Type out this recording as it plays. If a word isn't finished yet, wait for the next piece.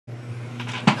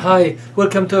Hi,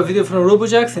 welcome to a video from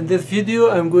RoboJax. In this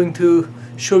video I'm going to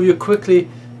show you quickly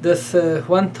this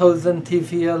 1000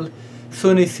 TVL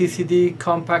Sony CCD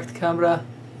compact camera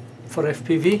for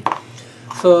FPV.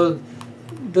 So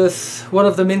this one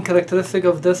of the main characteristics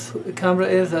of this camera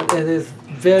is that it is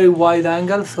very wide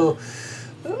angle, so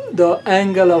the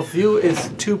angle of view is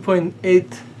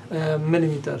 2.8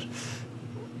 millimeter.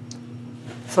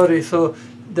 Sorry, so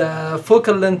the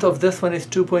focal length of this one is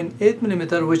 2.8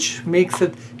 millimeter, which makes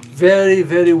it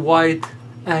very wide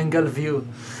angle view.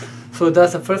 So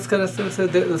that's the first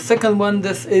characteristic. The second one,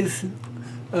 this is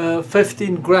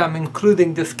 15 gram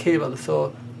including this cable,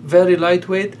 so very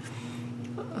lightweight.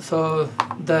 So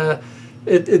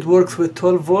it works with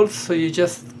 12 volts, so you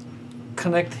just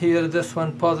connect here this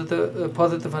one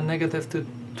positive and negative to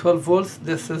 12 volts.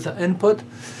 This is the input,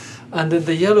 and then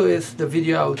the yellow is the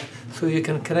video out, so you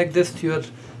can connect this to your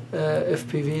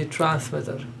FPV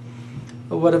transmitter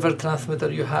or whatever transmitter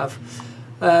you have.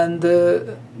 And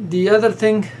the other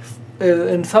thing,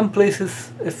 in some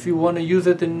places, if you want to use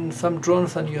it in some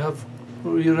drones and you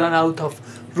run out of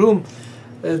room,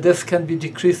 this can be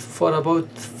decreased for about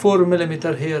 4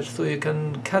 millimeter here, so you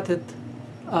can cut it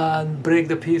and break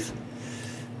the piece.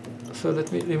 So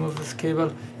let me remove this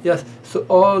cable. Yes, so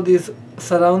all these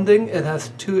surrounding, it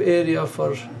has two areas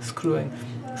for screwing,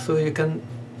 so you can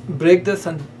break this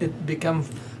and it become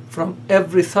from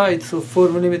every side, so 4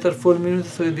 millimeter,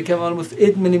 so it became almost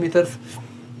 8 millimeters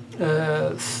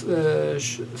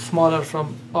smaller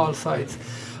from all sides.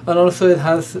 And also it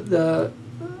has the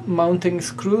mounting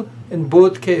screw in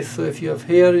both cases, so if you have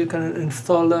here, you can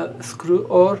install a screw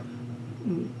or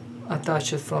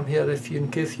attach it from here if you, in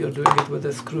case you're doing it with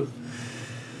a screw.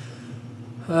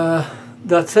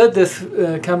 That said, this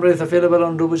camera is available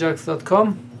on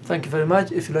robojax.com. Thank you very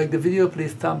much. If you like the video,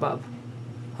 please thumb up,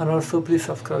 and also please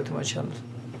subscribe to my channel.